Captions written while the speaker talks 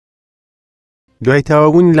دوای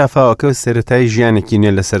تاوابوونی لافاوەکە و سەرەتای ژیانێکی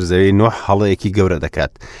نوێ لەسەر زەوی نۆح هەڵەیەکی گەورە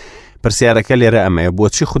دەکات. پرسیارەکە لێرە ئەمەیە: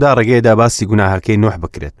 بۆچی خوددا ڕێگەیەدا باسی گوناهەکەی نۆح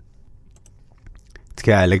بکرێت؟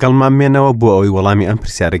 تکایە لەگەڵمان مێنەوە بۆ ئەوەی وەڵامی ئەم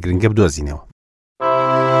پرسیارە گرنگە بدۆزینەوە.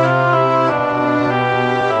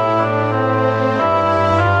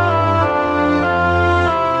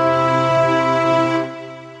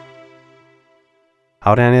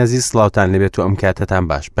 هاوڕێیان عەزیز، سڵاوتان لەبێت و ئەم کاتتان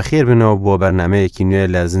باش. بەخێر بنەوە بۆ بەرنامەیەکی نوێ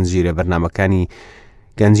لە زنجیرە بەرنامەکانی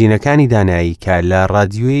گەنجینەکانی دانایی کە لە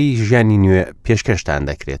ڕادیۆی ژیانی نوێ پێشکەشتان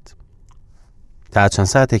دەکرێت. تا چەند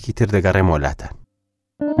ساتێکی تر دەگەڕێمەوە لاتان.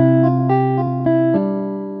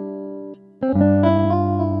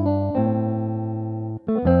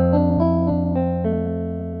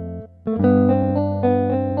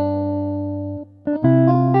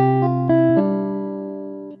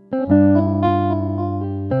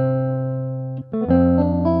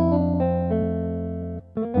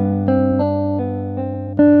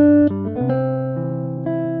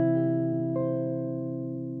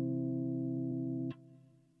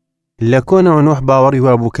 لە کۆنەوە نۆح باوەڕی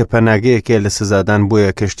وابوو کە پەناگەیەکێ لە سزادان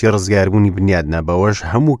بۆیە کەشتی ڕزگاربوونی بنیادنا. بەوەش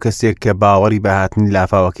هەموو کەسێک کە باوەڕی بە هاتنی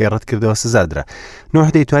لافاوەکەی ڕەت کردەوە سزادرا. نۆح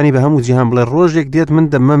دەیتوانی بە هەموو جیهان بڵێ ڕۆژێک دێت من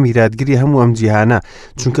دەمە میراتگیری هەموو ئەم جیهانە،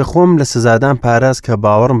 چونکە خۆم لە سزادان پاراز کە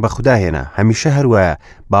باوەڕم بە خوددا هێنا. هەمیشە هەروایە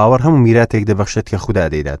باوەڕ هەموو میراتێک دەبەخشێت کە خوددا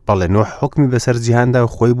دەیدات. بەڵێ نۆح حکمی بەسەر جیهاندا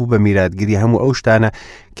و خۆی بوو بە میراتگیری هەموو ئەو شتانە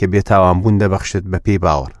کە بێتاوانبوون دەبەخشێت بە پێی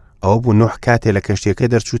باوەڕ. ئەوە بوو نۆح کاتێ لە کەشتیەکە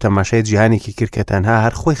دەرچوو تەماشای جیهانێکی کرد کە تەنها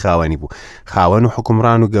هەر خۆی خاوەنی بوو، خاوەن و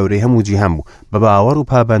حکومڕان و گەورەی هەموو جیهان بوو، بە باوەڕ و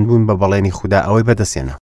پابەندبوون بە بەڵێنی خوددا ئەوەی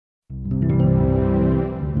بەدەستێنا.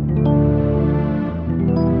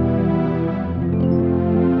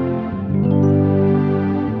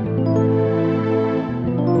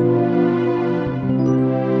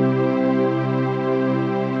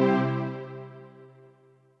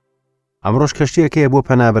 ئەمڕۆژ کەشتیەکەیە بۆ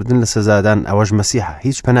پەنابردن لە سزادان، ئەوەش مەسیحە.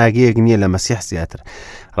 هیچ پەناگەیەک نییە لە مەسیح زیاتر.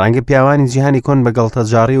 ڕەنگە پیاوانی جیهانی کۆن بە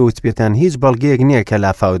گەڵتەجاری و وتپێتان هیچ بەڵگەیەک نییە کە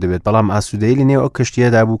لافاو دەبێت، بەڵام ئاسوودەی لە نێو ئەو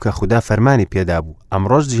کەشتیەدا بوو کە خوددا فەرمانی پێدا بوو.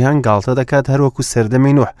 ئەمڕۆژ جیهان گاڵتە دەکات هەروەکو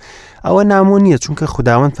سەردەمەی نۆح. ئەوە نامۆ نییە، چونکە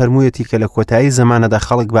خوداوەند فەرموویەتی کە لە کۆتایی زەمانەدا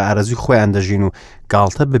خەڵک بە ئارەزوی خۆیان دەژین و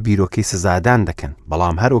گاڵتە بە بیرۆکەی سزادان دەکەن.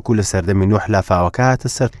 بەڵام هەروەکو لە سەردەمی نۆح لافاوەکە هاتە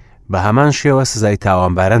سەر، بە هەمان شێوە سزای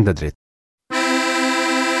تاوانباران دەدرێت.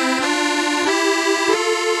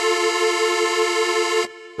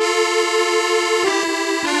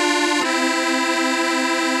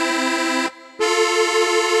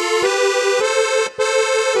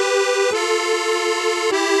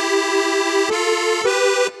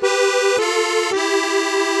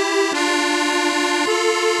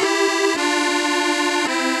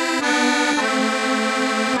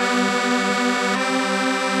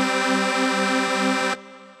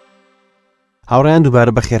 هاوڕێیان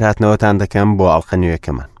دووبارە بەخێر هاتنەوەتان دەکەم بۆ ئەڵقە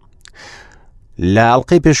نوێیەکەمان. لە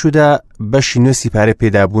ئەڵقەی پێشوودا بەشی نوێ پارێ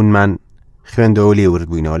پێدابوونمان خوێندەوە لێ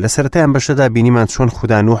وردبووینەوە. لە سەرەتایان بەشەدا بینیمان چۆن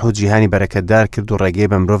خوددا نۆح و جیهانی بەرەکەتدار کرد و ڕێگەی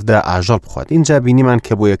بە مرۆڤدا ئاژەڵ بخوات. ئینجا بینیمان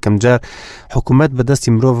کە بۆ یەکەم جار حکوومەت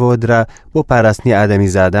بەدەستی مرۆڤەوە درا بۆ پاراستنی ئادەمی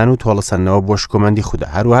زادان و تۆڵەسەندنەوە بۆ شکۆمەندی خوددا.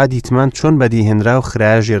 هەروەها دیتمان چۆن بەدیهێنرا و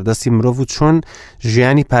خراە ژێردەستی مرۆڤ و چۆن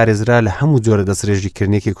ژیانی پارێزرا لە هەموو جۆرە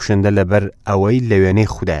دەستڕێژیکردنێکی کوشندە لەبەر ئەوەی لە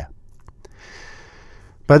وێنەی خوددایە.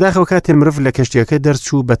 بەداخەوە کاتێ مرۆڤ لە کەشتیەکە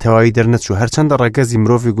دەرچوو بە تەواوی دەرنەچوو، هەرچەندە ڕەگەزی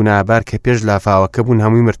مرۆڤی گوناهبار کە پێش لافاوەکە بوون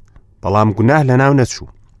هەمووی مرد، بەڵام گوناه لەناو نەچوو.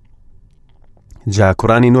 جا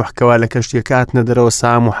کوڕانی نۆح کەوا لە کەشتیەکە هاتنە دەرەوە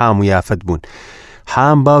سام و حام و یافەت بوون.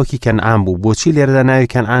 حام باوکی کەنعان بوو. بۆچی لێرەدا ناوی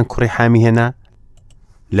کەنعان کوڕی حامی هێنا؟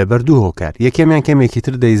 لەبەر دوو هۆکار. یەکەمیان کەمێکی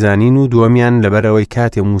تر دەیزانین و دووەمیان لەبەرەوەی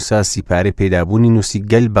کاتێ موسا سیپارەی پێدابوونی نووسی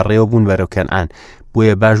گەل بەڕێوە بوون بەرەو کەنعان،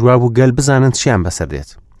 بۆیە باشوا بوو گەل بزانن چیان بەسەر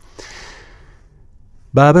دێت.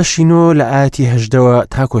 بابەشینۆ لە ئاەتی 18ەوە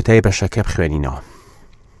تا کۆتایی بەشەکە بخوێنینەوە.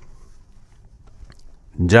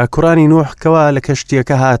 جا کوڕانی نۆح کەوا لە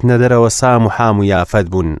کەشتیەکە هاتنە دەرەوە سام و حام و یافەت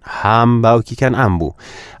بوون. حام باوکی کەنعان بوو.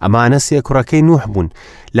 ئەمانە سێ کوڕەکەی نۆح بوون.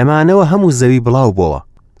 لەمانەوە هەموو زەوی بڵاو بووە.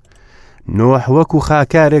 نۆح وەکو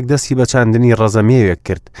خاکارێک دەستی بە چاندنی ڕەزە مێوێک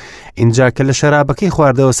کرد. ئینجا کە لە شەرابەکەی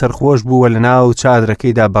خواردەوە سەرخۆش بووە لەناو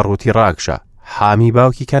چادرەکەیدا بە ڕووتی ڕاکشا. حامی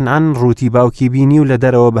باوکی کەنعان ڕووتی باوکی بینی و لە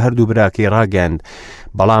دەرەوە بە هەردوو براکەی ڕاگەاند.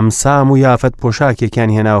 بەڵام سام و یافەت پۆشاکێکیان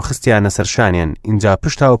هێناوە خستیانە سەر شانیان. ئینجا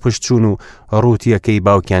پشتاوە پشت چوون و ڕووتیەکەی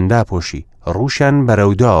باوکیان داپۆشی. ڕووشیان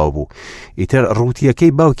بەرەوداوە بوو. ئیتر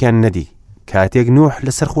ڕووتیەکەی باوکیان نەدی. کاتێک نۆح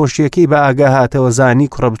لە سەرخۆشیەکەی بە ئاگا هاتەوە زانی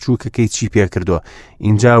کوڕە بچووکەکەی چی پێ کردووە.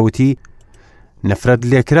 ئینجا وتی نەفرەت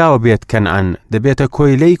لێکراوە بێت کەنعان، دەبێتە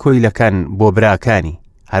کۆیلەی کۆیلەکان بۆ براکانی.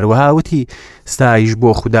 هەروەها وتی ستایش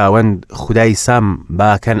بۆ خوداوەند خودای سام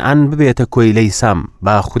با کەنعان ببێتە کۆیلەی سام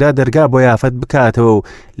با خوددا دەرگا بۆ یافەت بکاتەوە و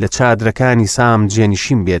لە چادرەکانی سام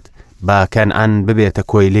جێنشین بێت با کەنعان ببێتە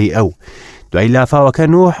کۆیلەی ئەو. دوای لافاوەکە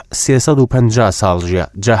نوح 350 ساڵ ژیا،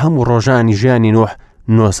 جا هەموو ڕۆژانی ژیانی نوح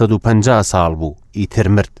 950 ساڵ بوو ئیتر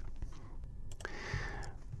مرد.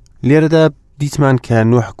 لێرەدا دیتمان کە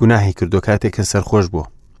نوح گوناهی کردو کاتێک کە سەرخۆش بوو.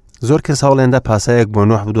 زۆر کەس هەوڵێندا پاسایەک بۆ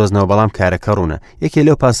نوح بدۆزنەوە بەڵام کارەکە ڕوونە. یەکێ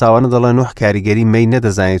لەو پاساوانە دەڵێ نوح کاریگەری مەی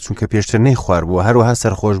نەدەزانێت چونکە پێشتر نەی خوار بووە، هەروەها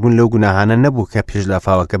سەرخۆشبوون لەو گوناهانە نەبوو کە پێش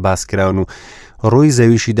لافاوەکە باس کراون و ڕۆی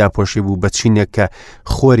زەویشی داپۆشی بوو بە چینێک کە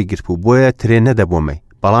خۆری گرت بوو بۆیە ترێ نەدەبوو مەی،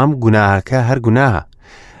 بەڵام گوناهەکە هەر گوناهە.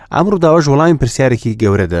 ئەمڕۆ داوەش وەڵامی پرسیارێکی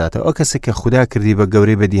گەورە دەداتەوە. ئەو کەسێک کە خوددا کردی بە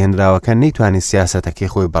گەورەی بەدیهێنراوەکە نەیتوانێت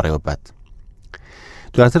سیاسەتەکەی خۆی بەڕێوە بات.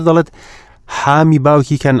 دواتر دەڵێت حامی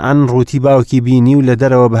باوکی کەنعان ڕووتی باوکی بینی و لە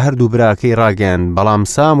دەرەوە بە هەردوو براکەی ڕاگەیاند، بەڵام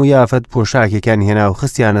سام و یافەت پۆشاکێکان هێنا و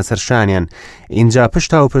خستیانە سەر شانیان. ئینجا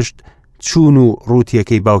پشتا و پشت چوون و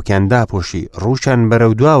ڕووتیەکەی باوکیان داپۆشی، ڕووشان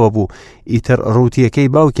بەرەو دواوە بوو، ئیتر ڕووتیەکەی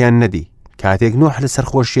باوکیان نەدی. کاتێک نوح لە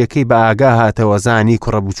سەرخۆشیەکەی بە ئاگا هاتەوە زانی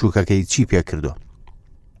کوڕە بچووکەکەی چی پێ کردو.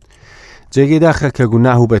 جێگەی داخە کە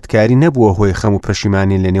گوناه و بەدکاری نەبووە هۆی خەم و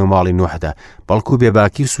پەشیمانی لە نێو ماڵی نوحدا، بەڵکو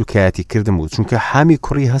بێباکی و سوکایەتی کردم بوو، چونکە حامی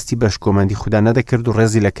کوڕی هەستی بەشکۆمەندی خوددا نەدەکرد و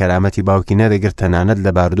ڕێزی لە کەرامەتی باوکی نەدەگرت، تەنانەت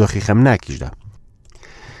لە بارودۆخی خەم ناکیشدا.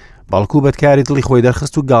 بەڵکو بەدکاری دڵی خۆی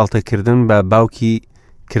دەرخست و گاڵتەکردن بە باوکی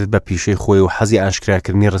کرد بە پیشەی خۆی و حەزی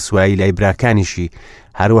ئاشکراکردنی ڕسوایی لای براکانیشی،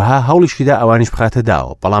 هەروەها هەوڵیشیدا ئەوانیش بخاتە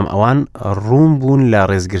داوە، بەڵام ئەوان ڕوون بوون لە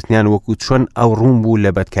ڕێزگرتنیان وەکو چۆن ئەو ڕوون بوو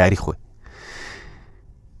لە بەدکاری خۆی.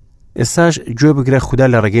 ئێستاش گوێ بگرە خوددا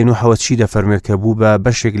لە ڕێگەی نوحەوە چی دەفەرمێت کە بوو بە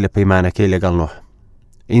بەشێک لە پەیمانەکەی لەگەڵ نوح.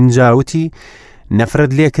 ئینجا وتی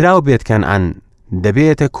نەفرەت لێکراو بێت کەنعان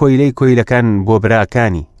دەبێتە کۆیلەی کۆیلەکان بۆ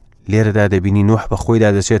براکانی. لێرەدا دەبینی نوح بە خۆیدا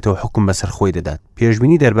دەچێتەوە حکم بەسەر خۆی دەدات.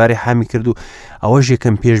 پێشبینی دەربارەی حامی کرد و ئەوەش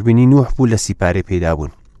یەکەم پێشبینی نوح بوو لە سیپارەی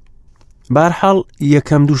پێدابوون. بەهەرحاڵ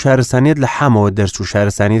یەکەم دوو شارستانیەت لە حامەوە دەرچوو،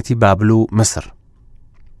 شارستانیەتی بابل و مسر.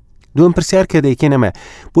 دوم پرسیار کە دەیکەنەمە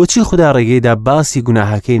بۆچی خوددا ڕێگەیدا باسی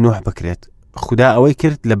گوناهەکەی نوح بکرێت. خوددا ئەوەی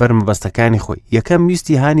کرد لەبەر مەبەستەکانی خۆی. یەکەم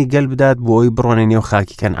ویستی هانی گەل بدات بۆ ئەوی بڕۆنە نێو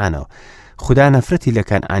خاکی کەنعانەوە. خوددا نەفرەتی لە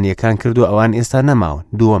کەنعانیەکان کرد و ئەوان ئێستا نەماون.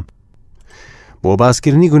 دووەم بۆ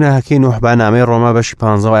باسکردنی گوناهەکەی نوح با نامەی ڕۆما بەشی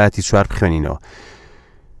 15 ئاەتی 4 بخوێنینەوە،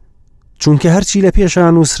 چونکە هەرچی لە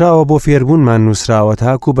پێشان نووسراوە بۆ فێربوونمان نووسراوە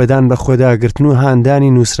تاکو بەدان بە خۆداگرتن و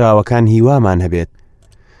هاندانی نووسراوەکان هیوامان هەبێت.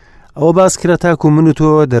 ئەوە باسکرە تاکو من و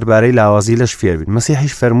تۆ دەربارەی لاوازی لەش فێربین.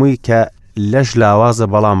 مەسیحیش فەرمووی کە لەش لاوازە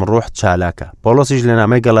بەڵام ڕۆح چالاکە. پۆلۆسیش لە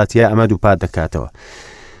نامەی گەڵاتیە ئەمە دووپات دەکاتەوە،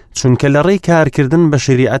 چونکە لە ڕێی کارکردن بە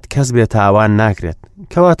شریعەت کەس بێ تاوان ناکرێت.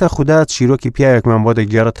 کەواتە خوددا چیرۆکی پیاوێکمان بۆ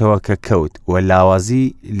دەگێڕێتەوە کە کەوت و لاوازی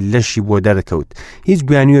لەشی بۆ دەرکەوت. هیچ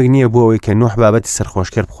گویانویەک نییە بۆ ئەوەی کە نوح بابەتی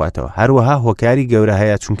سەرخۆشکرد بخواتەوە. هەروەها هۆکاری گەورە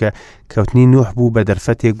هەیە، چونکە کەوتنی نوح بوو بە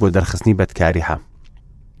دەرفەتێک بۆ دەرخستنی بەدکاری هەم.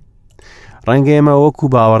 ڕەنگە ئێمە وەکو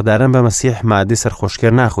باوەڕداران بە مەسیح مادەی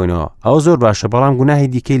سەرخۆشکرد ناخۆینەوە، ئەو زۆر باشە، بەڵام گوناهی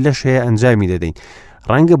دیکەی لەش هەیە ئەنجامی دەدەین.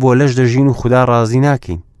 ڕەنگە بۆ لەش دەژین و خوددا ڕازی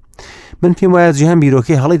ناکەین. من پێم وایە جیهان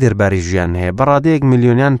بیرۆکەی هەڵی دەربارەی ژیان هەیە. بەڕادەیەک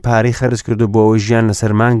میلیۆنیان پارەی خەرج کردو بۆ ئەوەی ژیان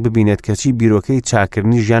لەسەر مانگ ببینێت کەچی بیرۆکەی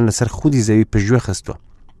چاکردنی ژیان لەسەر خودی زەوی پژوێ خستووە.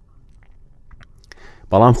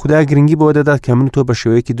 بەڵام خوددا گرنگی بۆ دەدات کە من تۆ بە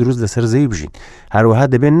شێوەیەکی دروست لەسەر زەوی بژین، هەروەها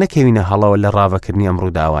دەبێت نەکەوینە هەڵەوە لە ڕاوەکردنی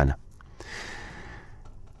ئەمڕوو داوانە.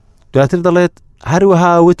 دواتر دەڵێت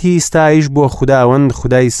هەروەها وتی ستایش بۆ خوداوەند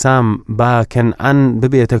خودای سام با کەنعان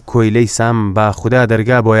ببێتە کۆیلەی سام، با خوددا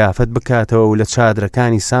دەرگا بۆ یافەت بکاتەوە و لە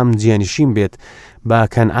چادرەکانی سام جێنشین بێت، با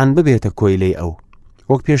کەنعان ببێتە کۆیلەی ئەو.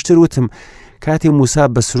 وەک پێشتر وتم کاتی موسا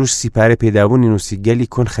بە سروش سیپارە پێدابوونی نووسی گەلی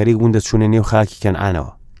کۆن خەریک بوون دەچوونە نێو خاکی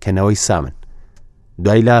کەنعانەوە کەنەوەی سامن.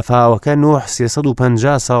 دوای لافاوەکە نوح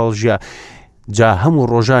 350 ساڵ ژیا، جا هەموو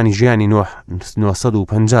ڕۆژانی ژیانی نوح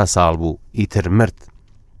 950 ساڵ بوو ئیتر مرد.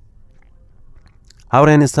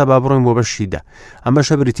 هاوڕێن ئێستا با بڕۆین بۆ بەشیدا.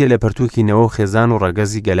 ئەمەشە بریتە لە پەرتووکینەوە و خێزان و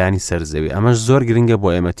ڕەگەزی گەلانی سەرزەوی. ئەمەش زۆر گرنگە بۆ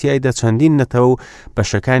ئێمە، تیایدا چەندین نەتەوە و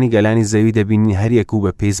بەشەکانی گەلانی زەوی دەبینین هەریەک و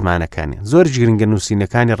بە پێی زمانەکانی. زۆر گرنگە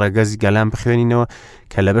نووسینەکانی ڕەگەزی گەلان بخوێنینەوە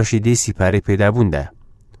کە لە بەشی دەی سیپارەی پێدابووندا.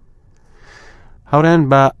 هاوڕێن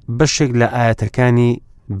بە بەشێک لە ئاەتەکانی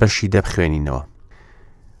بەشی دەبخوێنینەوە.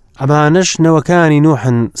 ئەمانەش نەوەکانی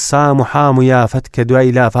نوحن، سام و حام و یافەت کە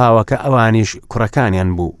دوای لافاوەکە ئەوانیش کوڕەکانیان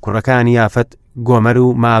بوو. کوڕەکانی یافەت گۆمەر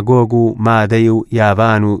و ماگۆگ و مادەی و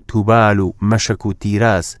یابان و تووبال و مەشک و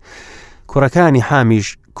تیراس. کوڕەکانی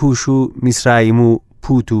حامیش کوش و میسراییم و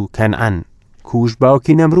پوت و کەنعان. کوش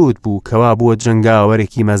باوکی نەمرود بوو کەوا بووە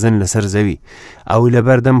جنگاوەرێکی مەزن لەسەر زەوی. ئەو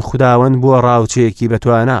لەبەردەم خوداوەند بووە ڕاوچەیەکی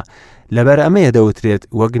بەتوانە، لەبەر ئەمەیە دەوترێت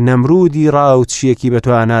وەک نەمرودی ڕاوچیەکی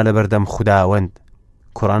بەتوانە لەبەردەم خوداوەند.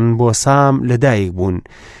 کوڕان بۆ سام لەدایک بوون.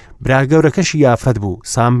 برا گەورەکەشی یافەت بوو.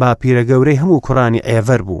 سام با پیرە گەورەی هەموو کوڕانی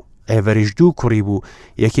ئێڤەر بوو. ئێڤەریش 2 کوڕی بوو.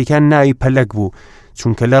 یەکێکیان ناوی پەلەک بوو،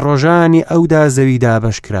 چونکە لە ڕۆژانی ئەودا زەویدا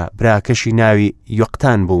بەشکرا. براکەشی ناوی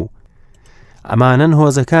یۆقتان بوو. ئەمانەن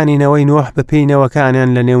هۆزەکانی نەوەی نۆح بە پێی نەوەکانیان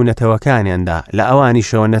لە نێو نەتەوەکانیاندا، لە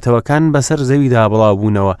ئەوانیشەوە نەتەوەکان بەسەر زەویدا بڵاو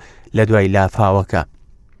بوونەوە لە دوای لافاوەکە.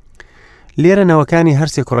 لێرە نەوەکانی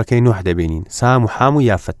هەرسێ کوڕەکەی نۆح دەبینین، سام و حام و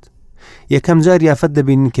یافەت. یەکەم جار یافەت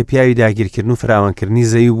دەبینین کە پیاوی داگیرکردن و فراوانکردنی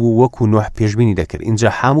زەوی بوو وەکو نۆح پێشبینی دەکرد. ئینجا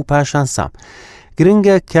حام و پاشان سام.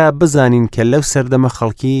 گرنگە کە بزانین کە لەو سەردەمە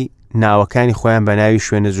خەڵکی ناوەکانی خۆیان بە ناوی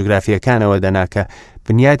شوێنە جوگرافیەکانەوە دەناکە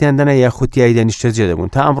بنیاتیان دەنا یاخوتیایی دەنیشتەجێ دەبوون.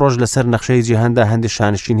 تا ئەمڕۆژ لەسەر نەخشەی جیهاندا هەندێک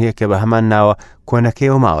شانشین هەیە کە بە هەمان ناوە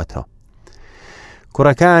کۆنەکەیەوە ماوەتەوە.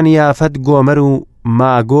 کوڕەکانی یافەت گۆمەر و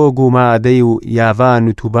ماگۆگ و مادەی و یاڤان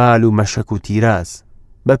و تووبال و مەشک و تیراز.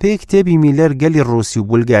 بە پێی کتێبی میلەر گەلی ڕووسی و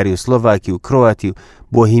بولگاری و سلۆڤاکی و کرۆاتی و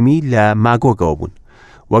بۆهیمی لە ماگۆگەوە بوون،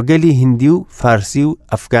 وە گەلی هیندی و فارسی و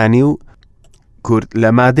ئەفغانی و کورد لە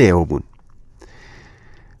مادەیەوە بوون.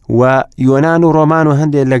 و یۆنان و ڕۆمان و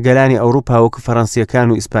هەندێک لە گەلانی ئەوروپا وەکو فەڕەنسیەکان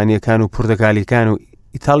و ئیسپانیەکان و پورتەگالیەکان و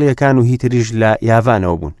ئیتاڵیەکان و هیتریش لە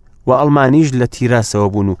یاڤانەوە بوون، و ئەڵمانیش لە تیراسەوە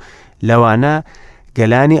بوون، و لەوانە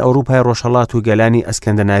گەلانی ئەوروپای ڕۆژهەڵات و گەلانی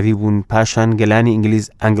ئەسکەندەناوی بوون. پاشان گەلانی ئینگلیز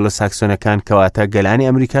ئەنگلۆساکسۆنەکان کەواتە گەلانی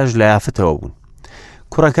ئەمریکاش لە یافەتەوە بوون.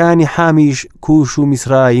 کوڕەکانی حامیش کوش و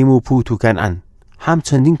میسراییم و پوت و کەنعان. حام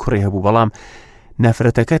چەندین کوڕی هەبوو، بەڵام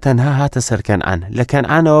نەفرەتەکە تەنها هاتە سەر کەنعان. لە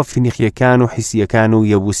کەنعانەوە فینیقیەکان و حیسیەکان و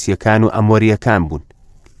یەبوسیەکان و ئەمۆریەکان بوون.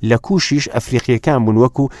 لە کوشیش ئەفریقیەکان بوون،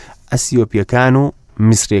 وەکو ئەسیۆپیەکان و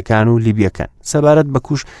میسریەکان و لیبیەکان. سەبارەت بە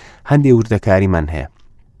کوش هەندێک وردەکاریمان هەیە.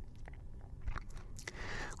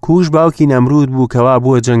 کوش باوکی نەمرود بوو کەوا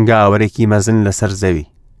بووە جەنگاوەرێکی مەزن لەسەر زەوی.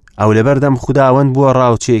 ئەو لەبەردەم خوداوەند بووە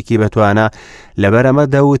ڕاوچەیەکی بەتوانە، لەبەرەمە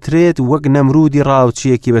دەوترێت وەک نەمرودی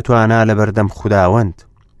ڕاوچەیەکی بەتوانە لەبەردەم خوداوەند.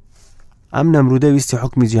 ئەم نەمرودە ویستی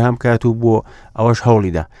حکمی جیهان بکات و بۆ ئەوەش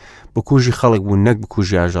هەوڵیدا بکوژی خەڵک بوون، نەک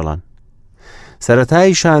بکوژی ئاژەڵان.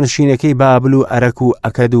 سەرەتای شانشینەکەی بابل و ئەرەک و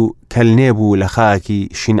ئەکەد و کەلنێ بوو لە خاکی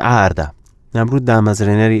شینعاردا. نەمرود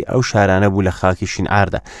دامەزرێنەری ئەو شارانە بوو لە خاکی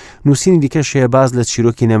شینعاردا. نووسینی دیکەش هەیە باز لە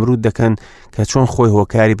چیرۆکی نەمرود دەکەن کە چۆن خۆی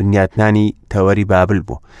هۆکاری بنیاتنانی تەوەری بابل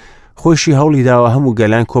بوو. خۆشی هەوڵی داوە هەموو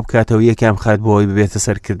گەلان کۆبکاتەوە یەکیان بخات بۆەوەی ببێتە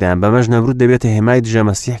سەرکردیان. بەمەش نەمرود دەبێتە هێمای دژە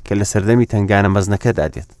مەسیح کە لە سەردەمی تنگانە مەزنەکەدا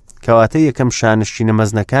دێت، کەواتە یەکەم شانشینە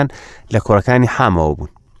مەزنەکان لە کوڕەکانی حامەوە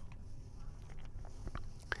بوون.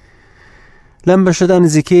 لەم بەشەدا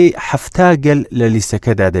نزیکەی 7 گەل لە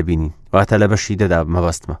لیستەکەدا دەبینین، واتە لە بەشی دەدا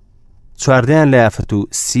مەبەستمە. 14 لە یافەت و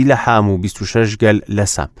 30 لە حام و 26 گەل لە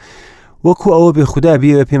سام. وەکو ئەوە بێخودا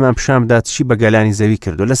بیەوە پێمان پیشان بدات چی بە گەلانی زەوی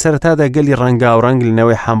کردو. لە سەرەتادا گەلی ڕەنگا و ڕەنگ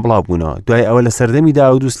لەنەوەی حام بڵاو بوونەوە. دوای ئەوە لە سەردەمی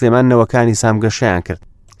داود و سلێمان نەوەکانی سام گەشەیان کرد.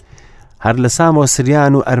 هەر لە سامەوە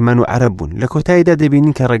سریان و ئەرمەن و عەرەب بوون. لە کۆتاییدا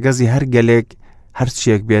دەبینین کە ڕەگەزی هەر گەلێک هەر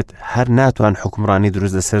چیەک بێت هەر ناتوان حکمڕانی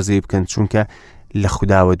دروست لەسەر زەوی بکەن، چونکە لە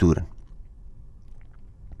خوداوە دوورن.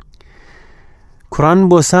 کوڕان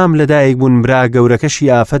بۆ سام لەدایک بوون. برا گەورەکەشی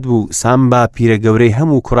یافەت بوو. سام با پیرە گەورەی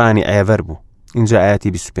هەموو کوڕانی ئێڤەر بوو. ئینجا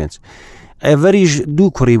ئاەتی 25. ئێڤەریش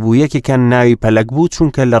 2 کوڕی بوو. یەکێکیان ناوی پەلەک بوو،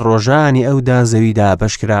 چونکە لە ڕۆژانی ئەودا زەویدا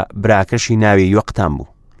بەشکرا. براکەشی ناوی یۆقتان بوو.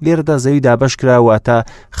 لێرەدا زەویدا بەشکرا واتە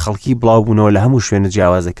خەڵکی بڵاو بوونەوە لە هەموو شوێنە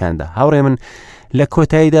جیاوازەکاندا. هاوڕێ من لە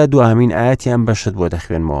کۆتاییدا دوامین ئاەتیان بەشت بۆ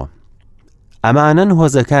دەخوێنمەوە. ئەمانەن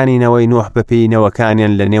هۆزەکانی نەوەی نۆح بە پێی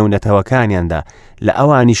نەوەکانیان لە نێو نەتەوەکانیاندا، لە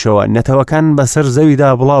ئەوانیشەوە نەتەوەکان بەسەر زەویدا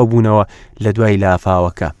بڵاو بوونەوە لە دوای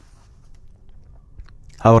لافاوەکە.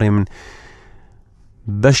 هاوڕێ من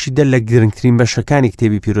بەشی دە لە گرنگترین بەشەکانی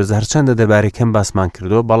کتێبی پیرۆزە هەرچەندە دەبارەکەم باسمان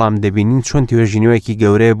کردو، بەڵام دەبینین چۆن توێژینەوەیەکی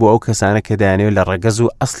گەورەیە بۆ ئەو کەسانە کە دەیانەوێت لە ڕەگەز و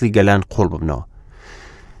ئەسلی گەلان قوڵ ببنەوە.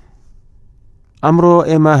 ئەمڕۆ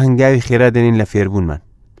ئێمە هەنگاوی خێرا دێنین لە فێربوونمان،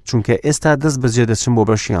 چونکە ئێستا دەست بەجێ دەچم بۆ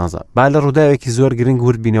بەشی 11. با لە ڕووداوێکی زۆر گرنگ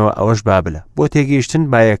ورد بینەوە، ئەوەش بابلە. بۆ تێگەیشتن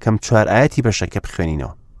با یەکەم 4 ئاەتی بەشەکە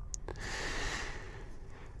بخوێنینەوە.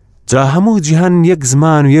 جا هەموو جیهان یەک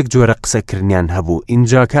زمان و یەک جۆرە قسەکردنیان هەبوو.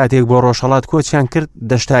 ئینجا کاتێک بۆ ڕۆژهەڵات کۆچیان کرد،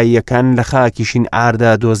 دەشتاییەکان لە خاکی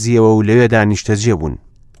شینعاردا دۆزیەوە و لەوێدا نیشتەجێ بوون.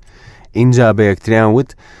 ئینجا بە یەکتریان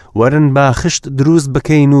وت وەرن با خشت دروست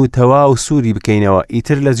بکەین و تەواو سووری بکەینەوە.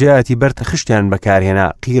 ئیتر لە جیاتی بەرتە خشتیان بەکارهێنا،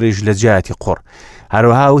 قیڕیش لە جیاتی قوڕ.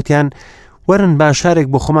 هەروەها وتیان وەرن با شارێک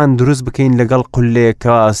بۆ خۆمان دروست بکەین لەگەڵ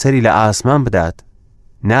قولێکەوە سەری لە ئاسمان بدات.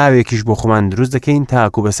 ناوێکیش بۆ خۆمان دروست دەکەین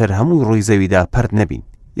تاکو بەسەر هەموو ڕووی زەویدا پەرد نەبین.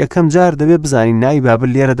 یەکەم جار دەبێت بزانین ناوی بابل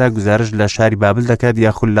لێرەدا گزارش لە شاری بابل دەکات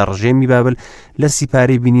یاخود لە ڕژێمی بابل لە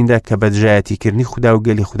سیپارەی بینیندا کە بەدژایەتیکردنی خوددا و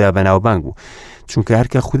گەلی خوددا بەناوبانگ بوو، چونکە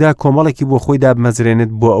هەرکە خوددا کۆمەڵێکی بۆ خۆی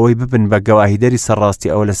دابمەزرێنێت بۆ ئەوەی ببن بە گەواهیدەری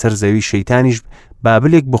سەرڕاستی ئەو لەسەر زەوی شەیتانیش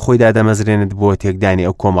بابلێک بۆ خۆی دادەمەزرێنێت بۆ تێکدانی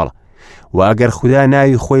ئەو کۆمەڵە، و ئەگەر خوددا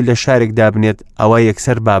ناوی خۆی لە شارێک دابنێت ئەوە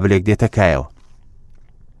یەکسەر بابلێک دێتە کایەوە.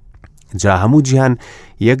 جا هەموو جیهان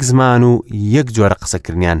یەک زمان و یەک جۆرە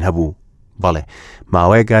قسەکردنیان هەبوو. بەڵێ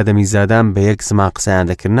ماوەیە گادەمی زادان بە یەک زمان قسەیان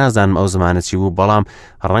دەکرد، نازانم ئەو زمانە چی بوو، بەڵام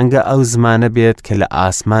ڕەنگە ئەو زمانە بێت کە لە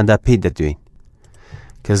ئاسماندا پێی دەدوێن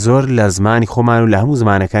کە زۆر لە زمانی خۆمان و لە هەموو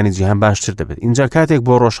زمانەکانی جیهان باشتر دەبێت. اینجا کاتێک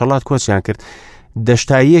بۆ ڕۆژهەڵات کۆچیان کرد،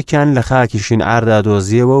 دەشتاییەکیان لە خاکی شینعاردا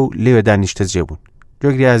دۆزیەوە و لێوێدا نیشتە جێبوون.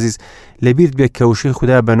 گوێگری عزیز، لەبیرت بێت کە وشەی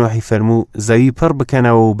خوددا بە نۆحی فەرموو زەوی پڕ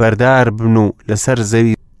بکەنەوە و بەردار بن و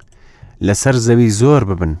لەسەر زەوی زۆر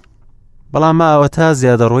ببن، بەڵام ماوە تا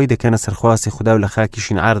زیادەڕۆی دەکەنە سەرخواستی خوددا و لە خاکی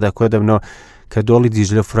شینعاردا کۆ دەبنەوە کە دۆڵی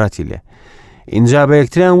دیجلە فراتی لێ. ئینجا بە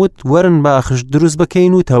یەکتریان وت وەرن باخشت دروست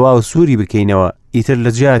بکەین و تەواو سووری بکەینەوە، ئیتر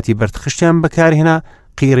لە جیاتی بەرتخشتیان بەکارهێنا،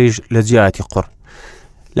 قیڕیش لە جیاتی قوڕ.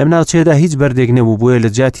 لەم ناوچەیەدا هیچ بەردێک نەبوو، بۆیە لە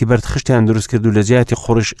جیاتی بەرتخشتیان دروست کرد و لە جیاتی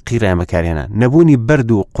قوڕش قیڕیان بەکارهێنا. نەبوونی بەرد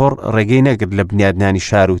و قوڕ ڕێگەی نەگرت لە بنیادنانی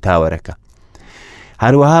شار و تاوەرەکە.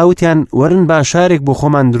 هەروەها وتیان وەرن با شارێک بۆ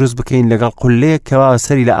خۆمان دروست بکەین لەگەڵ قولەیەک کەوا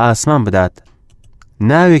سەری لە ئاسمان بدات،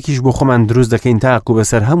 ناوێکیش بۆ خۆمان دروست دەکەین تاکو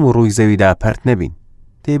بەسەر هەموو ڕووی زەویدا پەرت نەبین.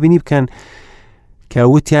 تێبینی بکەن کە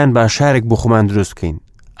وتیان با شارێک بۆ خۆمان دروست بکەین.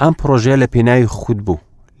 ئەم پرۆژەیە لە پێناوی خود بوو.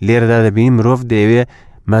 لێرەدا دەبینیم مرۆڤ دەیەوێت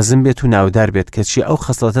مەزن بێت و ناودار بێت کەچی ئەو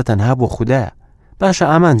خەسڵەتە تەنها بۆ خوددایە. باشە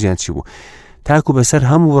ئامانجیان چی بوو؟ تاکو بەسەر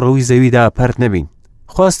هەموو ڕووی زەویدا پەرت نەبین.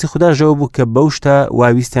 خواستی خوددا ژەوە بوو کە بەو شتە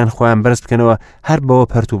واویستیان خۆیان بەرز بکەنەوە هەر بەوە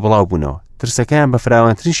پەرت و بڵاو بوونەوە. ترسەکەیان بە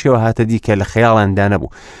فراوانترین شێوە هاتە دی کە لە خەیاڵیاندا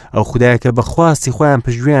نەبوو. ئەو خوددایە کە بە خواستی خۆیان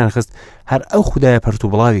پشتگوێیان خست هەر ئەو خوددایە پەرت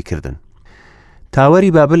و بڵاوی کردن.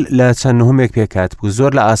 تاوەری بابل لە چەند نهۆمێک پێکات بوو،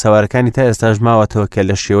 زۆر لە ئاساوارەکانی تا ئێستاش ماوەتەوە کە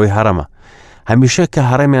لە شێوەی هەڕەمە. هەمیشە کە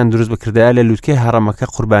هەڕەمیان دروست بکردایە لە لووتکەی هەڕەمەکە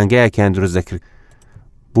قوربانگایەکیان دروست دەکرد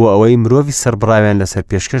بۆ ئەوەی مرۆڤی سەربڕاویان لەسەر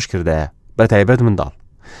پێشکەش کردایە، بەتایبەت منداڵ.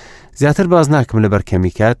 زیاتر باز ناکەم لەبەر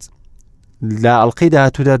کەمی کات، لە ئەڵلقەی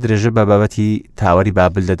داهاتوودا درێژە بە بابەتی تاوەری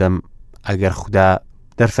بابل دەدەم ئەگەر خوددا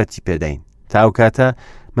دەرفەتی پێدەین. تا ئەو کاتە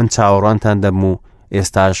من چاوەڕوانتان دەم و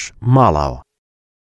ئێستاش ماڵاوە.